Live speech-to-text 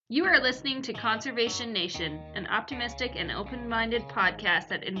You are listening to Conservation Nation, an optimistic and open-minded podcast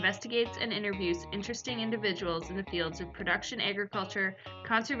that investigates and interviews interesting individuals in the fields of production agriculture,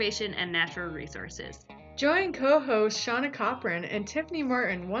 conservation, and natural resources. Join co-hosts Shauna Copran and Tiffany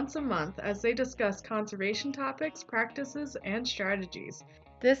Martin once a month as they discuss conservation topics, practices, and strategies.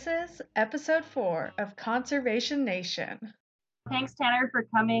 This is episode 4 of Conservation Nation. Thanks, Tanner, for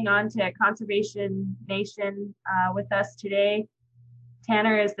coming on to Conservation Nation with us today.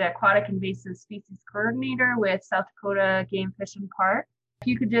 Tanner is the Aquatic Invasive Species Coordinator with South Dakota Game Fish and Park. If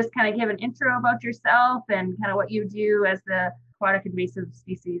you could just kind of give an intro about yourself and kind of what you do as the Aquatic Invasive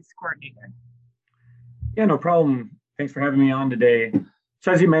Species Coordinator. Yeah, no problem. Thanks for having me on today.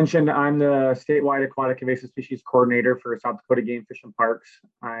 So as you mentioned, I'm the statewide Aquatic Invasive Species Coordinator for South Dakota Game Fish and Parks.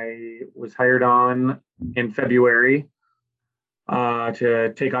 I was hired on in February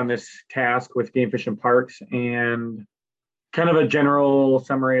to take on this task with Game Fish and Parks, and kind of a general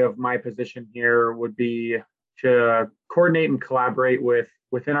summary of my position here would be to coordinate and collaborate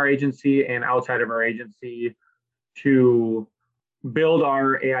within our agency and outside of our agency to build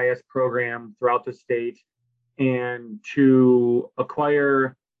our AIS program throughout the state and to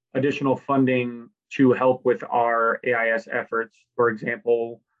acquire additional funding to help with our AIS efforts. For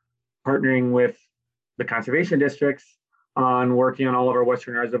example, partnering with the conservation districts on working on all of our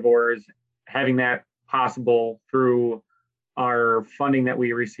western reservoirs, having that possible through our funding that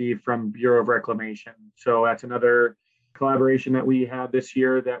we receive from Bureau of Reclamation. So that's another collaboration that we have this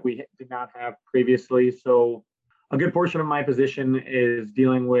year that we did not have previously. So a good portion of my position is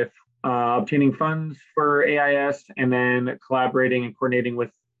dealing with obtaining funds for AIS and then collaborating and coordinating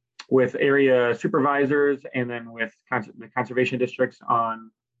with area supervisors and then with the conservation districts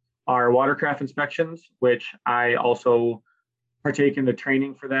on our watercraft inspections, which I also partake in the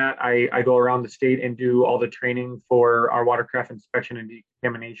training for that. I go around the state and do all the training for our watercraft inspection and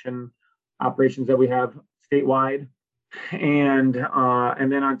decontamination operations that we have statewide. And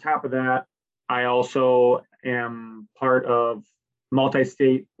then on top of that, I also am part of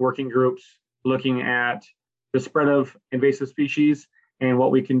multi-state working groups looking at the spread of invasive species and what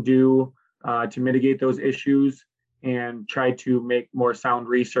we can do to mitigate those issues and try to make more sound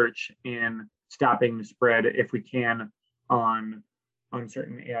research in stopping the spread if we can on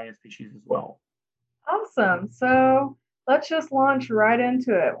certain AIS species as well. Awesome. So let's just launch right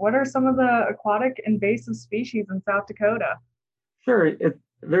into it. What are some of the aquatic invasive species in South Dakota? Sure.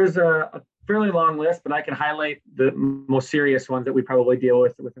 There's a fairly long list, but I can highlight the most serious ones that we probably deal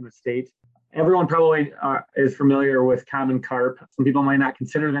with within the state. Everyone probably is familiar with common carp. Some people might not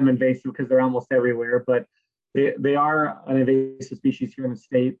consider them invasive because they're almost everywhere, but they are an invasive species here in the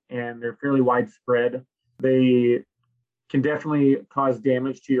state, and they're fairly widespread. They can definitely cause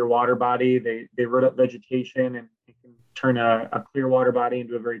damage to your water body. They root up vegetation and it can turn a clear water body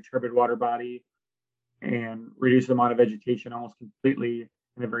into a very turbid water body and reduce the amount of vegetation almost completely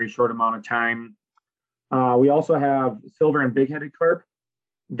in a very short amount of time. We also have silver and big-headed carp.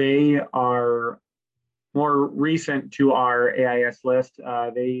 They are more recent to our AIS list.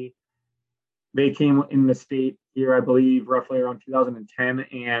 They came in the state here, I believe, roughly around 2010,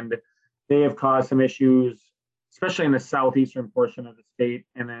 and they have caused some issues, especially in the southeastern portion of the state,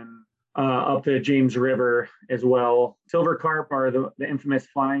 and then up to James River as well. Silver carp are the infamous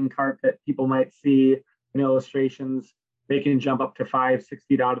flying carp that people might see in illustrations. They can jump up to 5-6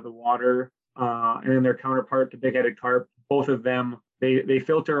 feet out of the water. And then their counterpart, the big-headed carp, both of them, they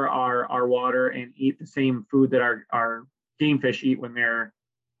filter our water and eat the same food that our game fish eat when they're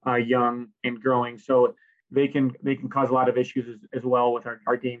young and growing. So they can cause a lot of issues as well with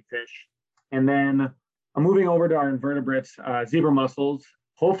our game fish. And then moving over to our invertebrates, zebra mussels.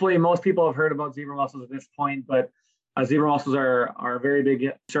 Hopefully most people have heard about zebra mussels at this point, but zebra mussels are a very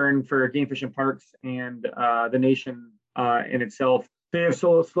big concern for Game Fish and Parks and the nation in itself. They have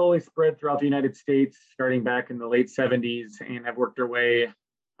slowly spread throughout the United States, starting back in the late 70s, and have worked their way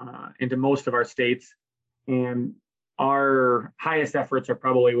into most of our states. And our highest efforts are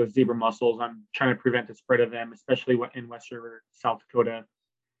probably with zebra mussels on trying to prevent the spread of them, especially in West River, South Dakota.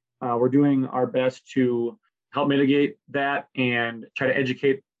 We're doing our best to help mitigate that and try to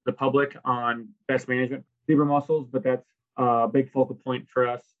educate the public on best management of zebra mussels, but that's a big focal point for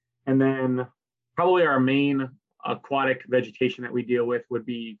us. And then probably our main aquatic vegetation that we deal with would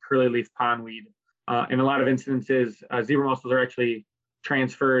be curly-leaf pondweed. In a lot of instances, zebra mussels are actually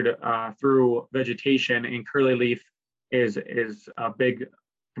transferred through vegetation, and curly-leaf is a big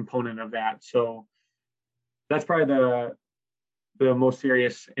component of that. So that's probably the most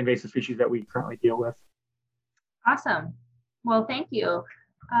serious invasive species that we currently deal with. Awesome. Well, thank you.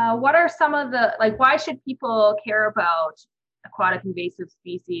 What are some of the, why should people care about aquatic invasive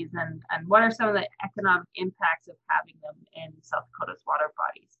species, and what are some of the economic impacts of having them in South Dakota's water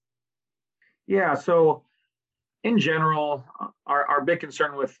bodies? Yeah, so in general, our big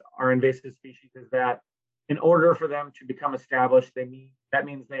concern with our invasive species is that in order for them to become established, that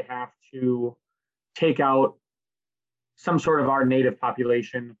means they have to take out some sort of our native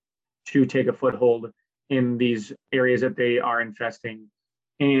population to take a foothold in these areas that they are infesting.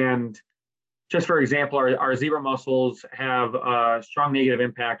 And just for example, our zebra mussels have a strong negative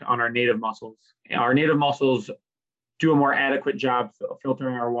impact on our native mussels. Our native mussels do a more adequate job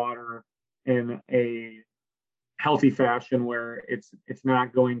filtering our water in a healthy fashion where it's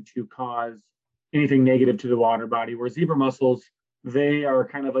not going to cause anything negative to the water body. Where zebra mussels, they are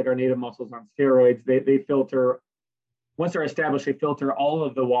kind of like our native mussels on steroids. They filter, once they're established, they filter all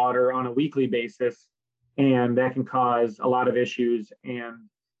of the water on a weekly basis, and that can cause a lot of issues. And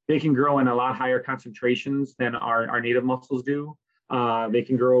they can grow in a lot higher concentrations than our native mussels do. They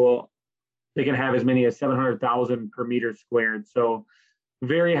can have as many as 700,000 per meter squared. So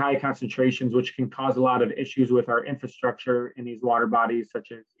very high concentrations, which can cause a lot of issues with our infrastructure in these water bodies,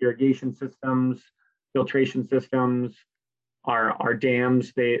 such as irrigation systems, filtration systems, our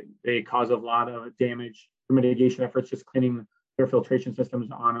dams. They cause a lot of damage for mitigation efforts, just cleaning their filtration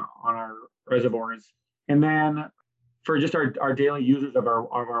systems on our reservoirs. And then for just our daily users of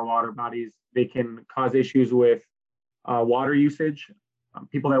our water bodies, they can cause issues with water usage.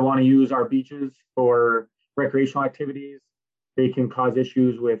 People that want to use our beaches for recreational activities, they can cause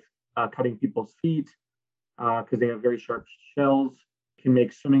issues with cutting people's feet because they have very sharp shells. It can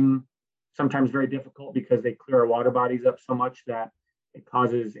make swimming sometimes very difficult because they clear our water bodies up so much that it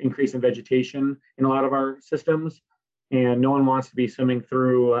causes increase in vegetation in a lot of our systems. And no one wants to be swimming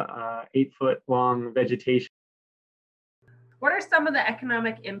through 8-foot long vegetation. What are some of the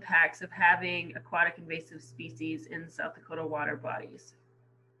economic impacts of having aquatic invasive species in South Dakota water bodies?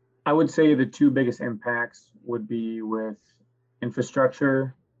 I would say the two biggest impacts would be with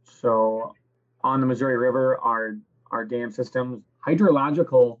infrastructure. So on the Missouri River, our dam systems,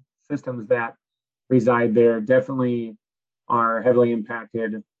 hydrological systems that reside there definitely are heavily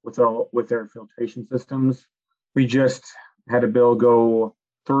impacted with their filtration systems. We just had a bill go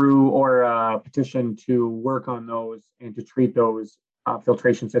through or a petition to work on those and to treat those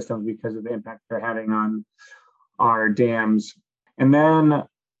filtration systems because of the impact they're having on our dams. And then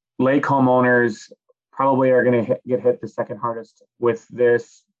lake homeowners probably are going to get hit the second hardest with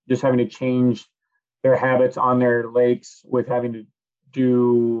this, just having to change their habits on their lakes with having to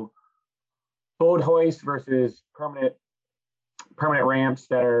do boat hoist versus permanent ramps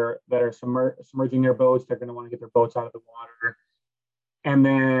that are submerging their boats. They're going to want to get their boats out of the water. And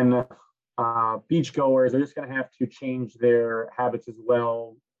then beach goers are just going to have to change their habits as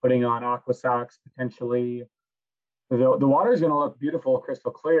well, putting on aqua socks potentially. The water is going to look beautiful,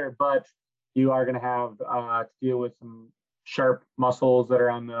 crystal clear, but you are going to have to deal with some sharp mussels that are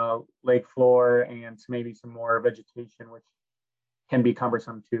on the lake floor and maybe some more vegetation, which can be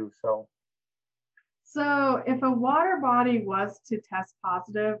cumbersome too. So if a water body was to test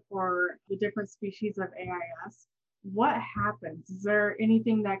positive for the different species of AIS, what happens? Is there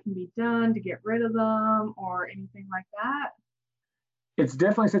anything that can be done to get rid of them or anything like that? It's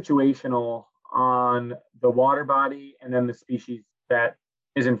definitely situational on the water body and then the species that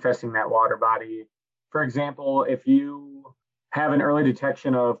is infesting that water body. For example, if you have an early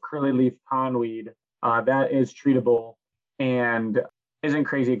detection of curly leaf pondweed, that is treatable and isn't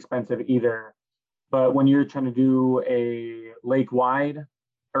crazy expensive either. But when you're trying to do a lake-wide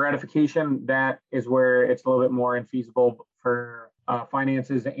eradication, that is where it's a little bit more infeasible for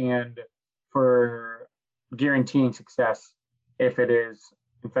finances and for guaranteeing success if it is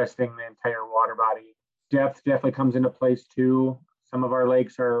infesting the entire water body. Depth definitely comes into place too. Some of our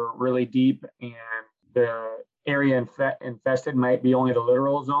lakes are really deep, and the area infested might be only the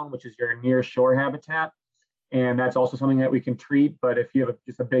littoral zone, which is your near shore habitat. And that's also something that we can treat. But if you have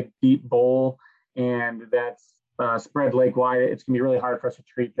just a big, deep bowl and that's spread lake wide, it's going to be really hard for us to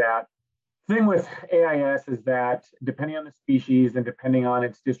treat that. The thing with AIS is that depending on the species and depending on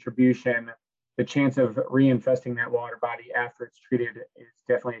its distribution, the chance of reinfesting that water body after it's treated is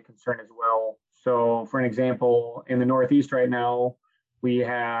definitely a concern as well. So for an example, in the Northeast right now, we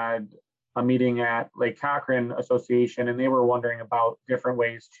had a meeting at Lake Cochrane Association, and they were wondering about different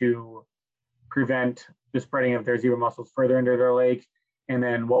ways to prevent the spreading of their zebra mussels further into their lake, and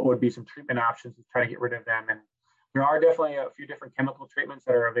then what would be some treatment options to try to get rid of them. And there are definitely a few different chemical treatments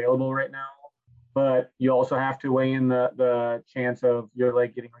that are available right now, but you also have to weigh in the chance of your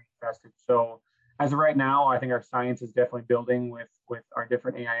lake getting reinfested. So as of right now, I think our science is definitely building with our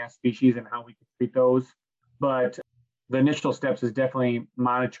different AIS species and how we can treat those. But the initial steps is definitely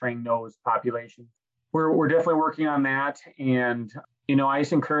monitoring those populations. We're definitely working on that. And, I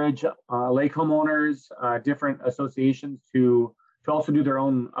just encourage lake homeowners, different associations to also do their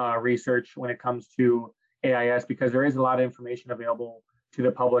own research when it comes to AIS, because there is a lot of information available to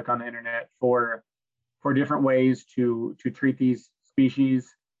the public on the internet for different ways to treat these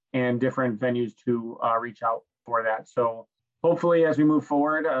species and different venues to reach out for that. So hopefully, as we move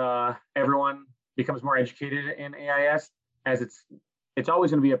forward, everyone becomes more educated in AIS, as it's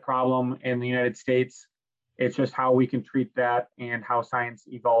always going to be a problem in the United States. It's just how we can treat that and how science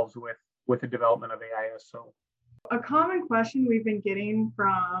evolves with the development of AIS. So a common question we've been getting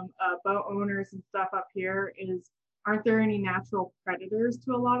from boat owners and stuff up here is, aren't there any natural predators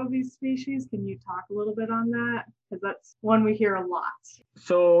to a lot of these species? Can you talk a little bit on that? Because that's one we hear a lot.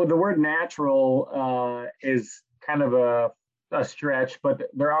 So the word natural is kind of a stretch, but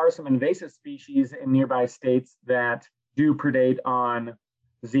there are some invasive species in nearby states that do predate on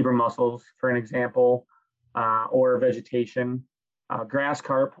zebra mussels, for an example, or vegetation. Grass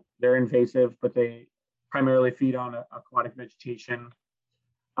carp, they're invasive, but they primarily feed on aquatic vegetation.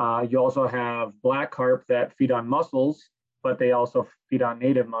 You also have black carp that feed on mussels, but they also feed on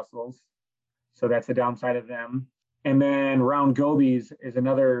native mussels. So that's the downside of them. And then round gobies is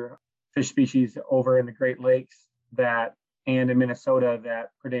another fish species over in the Great Lakes and in Minnesota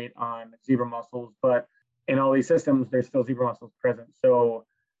that predate on zebra mussels. But in all these systems, there's still zebra mussels present. So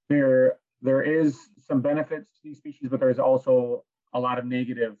there is some benefits to these species, but there's also a lot of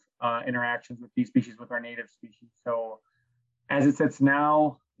negative interactions with these species with our native species. So as it sits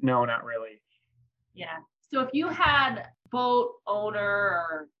now, no, not really. Yeah. So if you had boat owner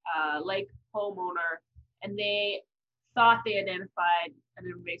or lake homeowner and they thought they identified an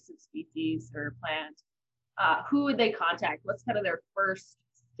invasive species or plant, who would they contact? What's kind of their first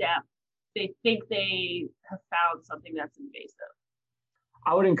step? They think they have found something that's invasive.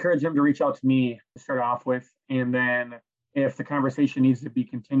 I would encourage them to reach out to me to start off with, and then if the conversation needs to be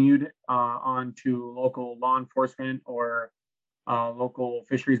continued on to local law enforcement or local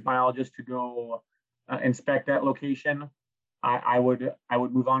fisheries biologists to go inspect that location, I would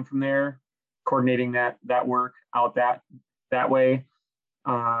move on from there, coordinating that work out that way.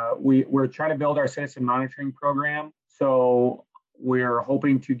 We're trying to build our citizen monitoring program, so we're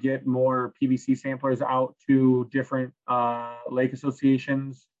hoping to get more PVC samplers out to different lake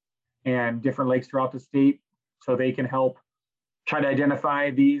associations and different lakes throughout the state, so they can help try to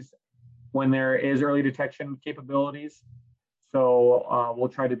identify these when there is early detection capabilities. So we'll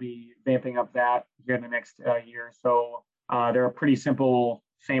try to be vamping up that here in the next year. So they're pretty simple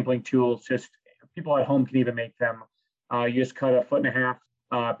sampling tools. Just people at home can even make them. You just cut a 1.5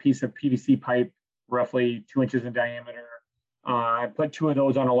 foot piece of PVC pipe, roughly 2 inches in diameter. Put 2 of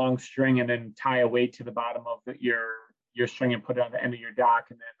those on a long string and then tie a weight to the bottom of your string and put it on the end of your dock.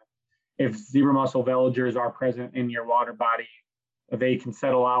 And then if zebra mussel veligers are present in your water body, they can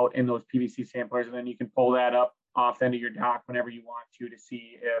settle out in those PVC samplers, and then you can pull that up off the end of your dock whenever you want to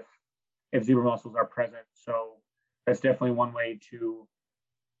see if zebra mussels are present. So that's definitely one way to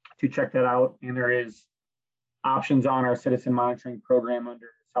check that out. And there is options on our citizen monitoring program under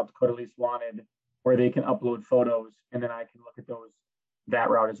South Dakota Least Wanted, where they can upload photos, and then I can look at that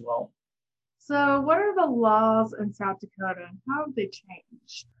route as well. So what are the laws in South Dakota, and how have they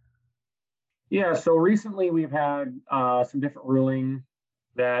changed? Yeah, so recently we've had some different ruling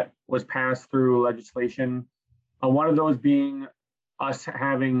that was passed through legislation. One of those being us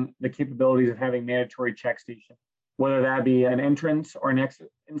having the capabilities of having mandatory check stations, whether that be an entrance or an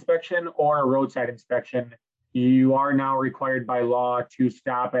exit inspection or a roadside inspection. You are now required by law to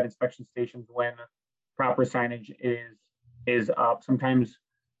stop at inspection stations when proper signage is up. Sometimes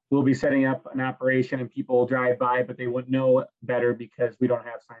we'll be setting up an operation and people will drive by, but they wouldn't know better because we don't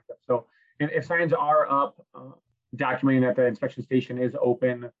have signs up. So if signs are up documenting that the inspection station is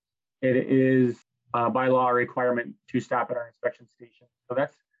open, it is by law a requirement to stop at our inspection station. So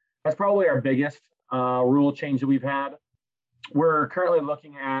that's probably our biggest rule change that we've had. We're currently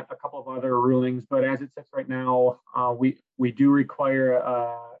looking at a couple of other rulings, but as it sits right now, we do require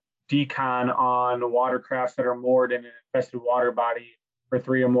a decon on watercrafts that are moored in an infested water body for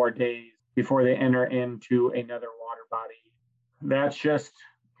 3 or more days before they enter into another water body. That's just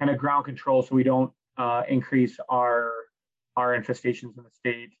kind of ground control so we don't increase our infestations in the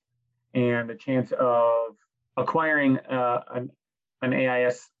state. And the chance of acquiring an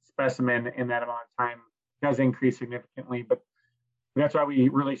AIS specimen in that amount of time does increase significantly, but that's why we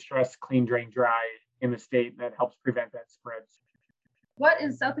really stress clean, drain, dry in the state. That helps prevent that spread. What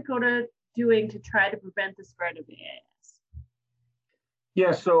is South Dakota doing to try to prevent the spread of AIS?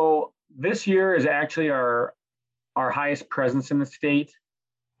 Yeah, so this year is actually our our highest presence in the state.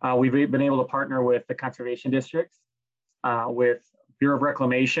 We've been able to partner with the conservation districts, with Bureau of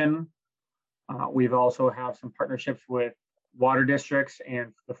Reclamation. We've also have some partnerships with water districts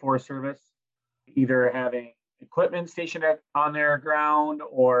and the Forest Service, either having equipment stationed on their ground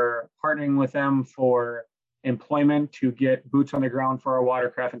or partnering with them for employment to get boots on the ground for our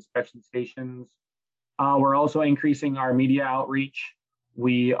watercraft inspection stations. We're also increasing our media outreach.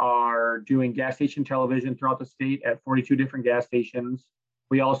 We are doing gas station television throughout the state at 42 different gas stations.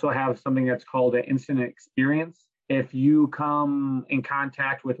 We also have something that's called an instant experience. If you come in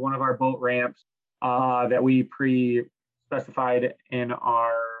contact with one of our boat ramps that we pre-specified in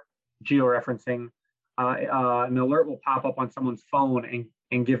our georeferencing, an alert will pop up on someone's phone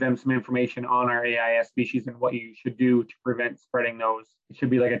and give them some information on our AIS species and what you should do to prevent spreading those. It should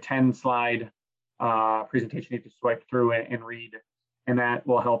be like a 10-slide presentation you have to swipe through it and read, and that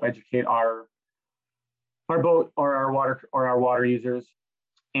will help educate our boat or our water users.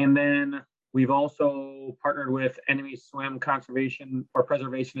 And then we've also partnered with Enemy Swim Conservation or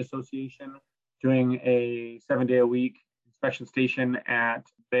Preservation Association, doing a 7-day-a-week inspection station at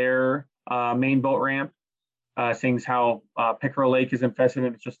their main boat ramp, seeing how Pickerel Lake is infested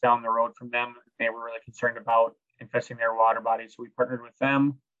and it's just down the road from them. They were really concerned about infesting their water bodies, so we partnered with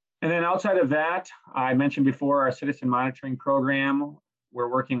them. And then outside of that, I mentioned before our citizen monitoring program. We're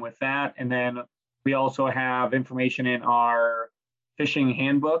working with that. And then we also have information in our fishing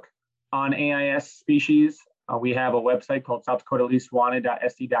handbook on AIS species. We have a website called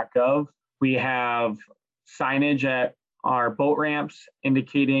southdakotaleastwanted.sd.gov. We have signage at our boat ramps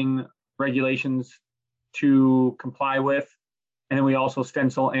indicating regulations to comply with. And then we also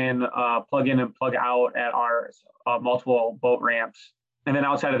stencil in, plug in and plug out at our multiple boat ramps. And then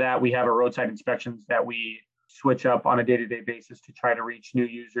outside of that, we have our roadside inspections that we switch up on a day-to-day basis to try to reach new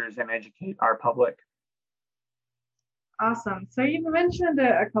users and educate our public. Awesome. So you mentioned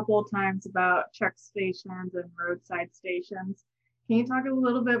a couple of times about check stations and roadside stations. Can you talk a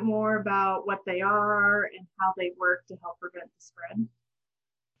little bit more about what they are and how they work to help prevent the spread?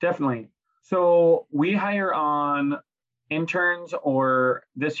 Definitely. So we hire on interns, or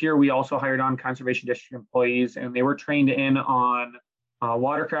this year we also hired on conservation district employees, and they were trained in on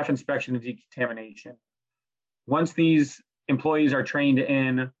watercraft inspection and decontamination. Once these employees are trained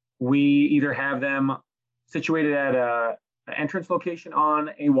in, we either have them situated at an entrance location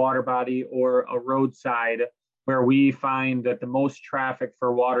on a water body or a roadside where we find that the most traffic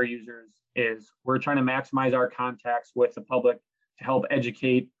for water users is. We're trying to maximize our contacts with the public to help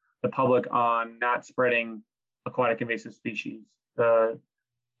educate the public on not spreading aquatic invasive species. The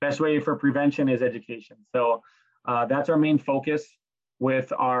best way for prevention is education. So that's our main focus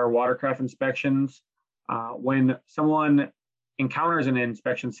with our watercraft inspections. When someone encounters an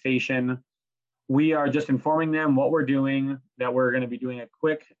inspection station, we are just informing them what we're doing, that we're going to be doing a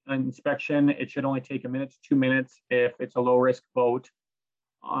quick inspection. It should only take 1 to 2 minutes if it's a low risk boat.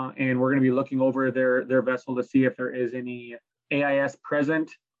 And we're going to be looking over their vessel to see if there is any AIS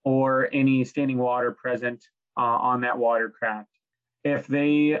present or any standing water present on that watercraft. If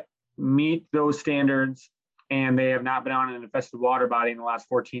they meet those standards and they have not been on an infested water body in the last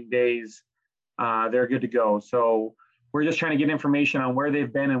 14 days, they're good to go. So we're just trying to get information on where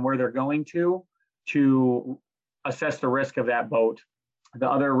they've been and where they're going to assess the risk of that boat. The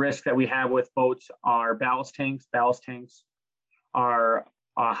other risk that we have with boats are ballast tanks. Ballast tanks are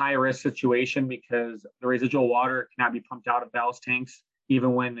a high risk situation because the residual water cannot be pumped out of ballast tanks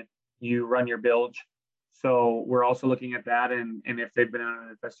even when you run your bilge. So we're also looking at that and if they've been on an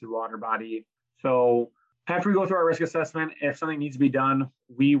infested water body. So after we go through our risk assessment, if something needs to be done,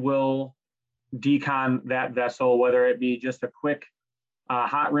 we will decon that vessel, whether it be just a quick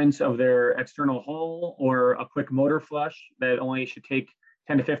hot rinse of their external hull or a quick motor flush that only should take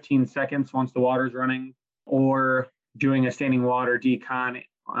 10 to 15 seconds once the water's running, or doing a standing water decon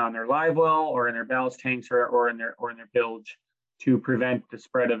on their live well or in their ballast tanks or in their bilge to prevent the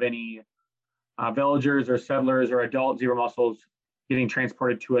spread of any villagers or settlers or adult zebra mussels getting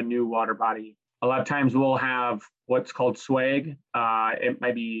transported to a new water body. A lot of times we'll have what's called swag. It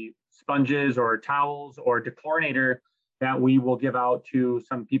might be sponges or towels or dechlorinator that we will give out to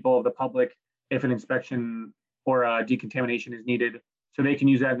some people of the public if an inspection or decontamination is needed, so they can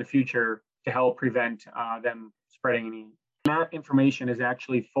use that in the future to help prevent them spreading any. That information is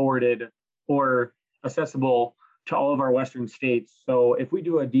actually forwarded or accessible to all of our Western states. So if we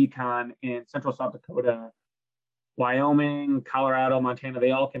do a decon in Central South Dakota, Wyoming, Colorado, Montana,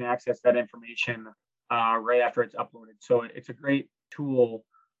 they all can access that information right after it's uploaded. So it's a great tool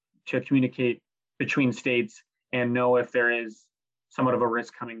to communicate between states and know if there is somewhat of a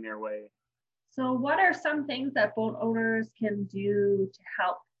risk coming their way. So what are some things that boat owners can do to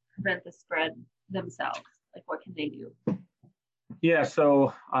help prevent the spread themselves? Like what can they do? Yeah,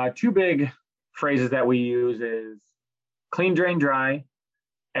 so two big phrases that we use is clean, drain, dry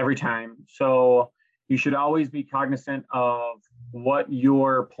every time. So you should always be cognizant of what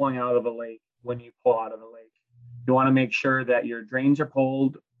you're pulling out of a lake when you pull out of the lake. You want to make sure that your drains are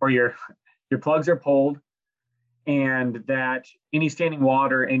pulled or your plugs are pulled, and that any standing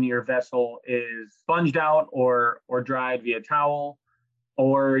water in your vessel is sponged out or dried via towel,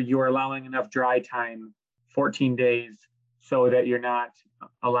 or you're allowing enough dry time, 14 days, so that you're not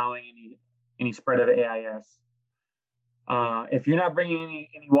allowing any spread of AIS. If you're not bringing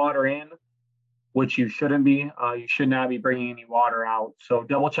any water in, which you shouldn't be, you should not be bringing any water out. So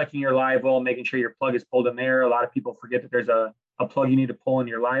double checking your live well, making sure your plug is pulled in there. A lot of people forget that there's a plug you need to pull in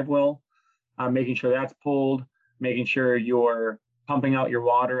your live well, making sure that's pulled, making sure you're pumping out your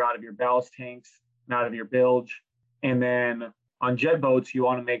water out of your ballast tanks and out of your bilge. And then on jet boats, you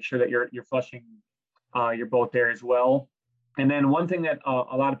want to make sure that you're flushing your boat there as well. And then one thing that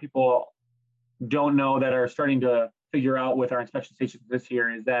a lot of people don't know that are starting to figure out with our inspection stations this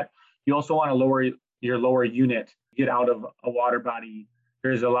year is that you also want to lower your lower unit, get out of a water body.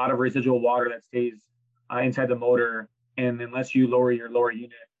 There's a lot of residual water that stays inside the motor, and unless you lower your lower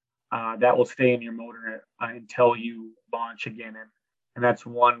unit, that will stay in your motor until you launch again. And that's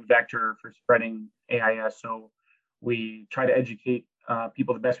one vector for spreading AIS. So we try to educate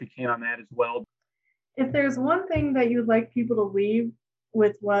people the best we can on that as well. If there's one thing that you'd like people to leave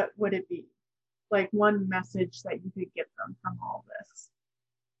with, what would it be? Like one message that you could give them from all this?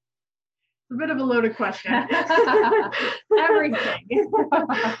 It's a bit of a loaded question. Everything.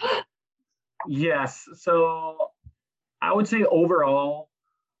 Yes. So I would say overall,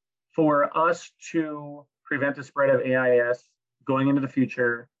 for us to prevent the spread of AIS going into the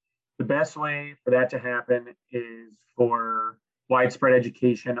future, the best way for that to happen is for widespread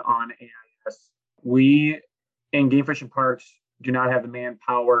education on AIS. We in game fishing parks do not have the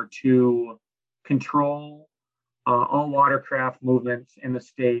manpower to control all watercraft movements in the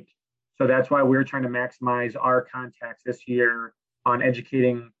state. So that's why we're trying to maximize our contacts this year on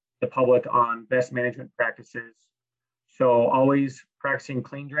educating the public on best management practices. So always practicing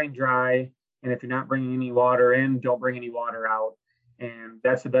clean, drain, dry. And if you're not bringing any water in, don't bring any water out. And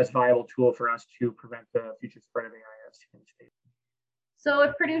that's the best viable tool for us to prevent the future spread of AIS in the state. So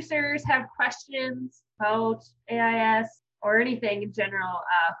if producers have questions about AIS or anything in general,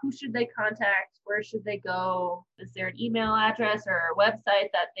 who should they contact? Where should they go? Is there an email address or a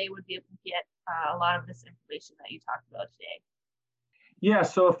website that they would be able to get a lot of this information that you talked about today? Yeah,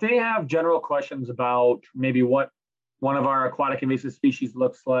 so if they have general questions about maybe what one of our aquatic invasive species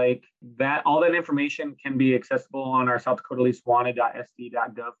looks like, that all that information can be accessible on our South Dakota Least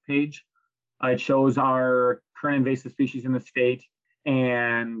Wanted.sd.gov page. It shows our current invasive species in the state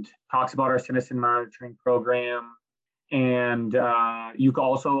and talks about our citizen monitoring program. And you can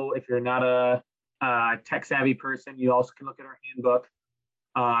also, if you're not a tech savvy person, you also can look at our handbook,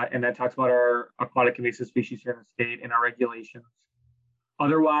 and that talks about our aquatic invasive species here in the state and our regulations.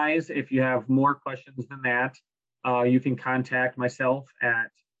 Otherwise, if you have more questions than that, you can contact myself at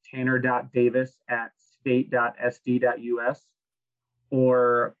tanner.davis@state.sd.us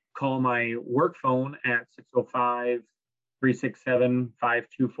or call my work phone at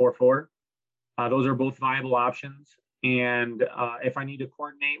 605-367-5244. Those are both viable options. And if I need to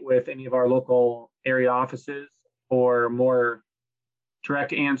coordinate with any of our local area offices or more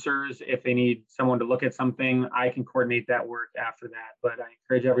direct answers, if they need someone to look at something, I can coordinate that work after that. But I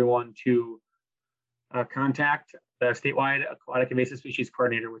encourage everyone to contact the statewide aquatic invasive species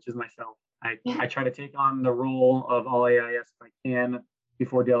coordinator, which is myself. I try to take on the role of all AIS if I can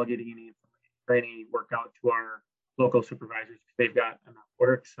before delegating any information or any work out to our local supervisors because they've got enough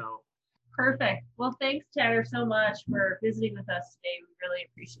work. So perfect. Well, thanks, Tanner, so much for visiting with us today. We really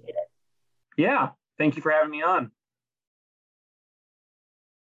appreciate it. Yeah, thank you for having me on.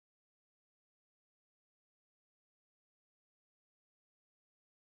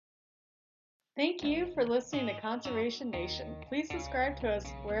 Thank you for listening to Conservation Nation. Please subscribe to us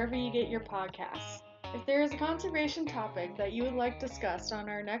wherever you get your podcasts. If there is a conservation topic that you would like discussed on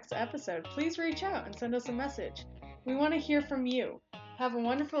our next episode, please reach out and send us a message. We want to hear from you. Have a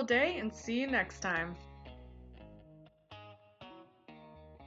wonderful day and see you next time.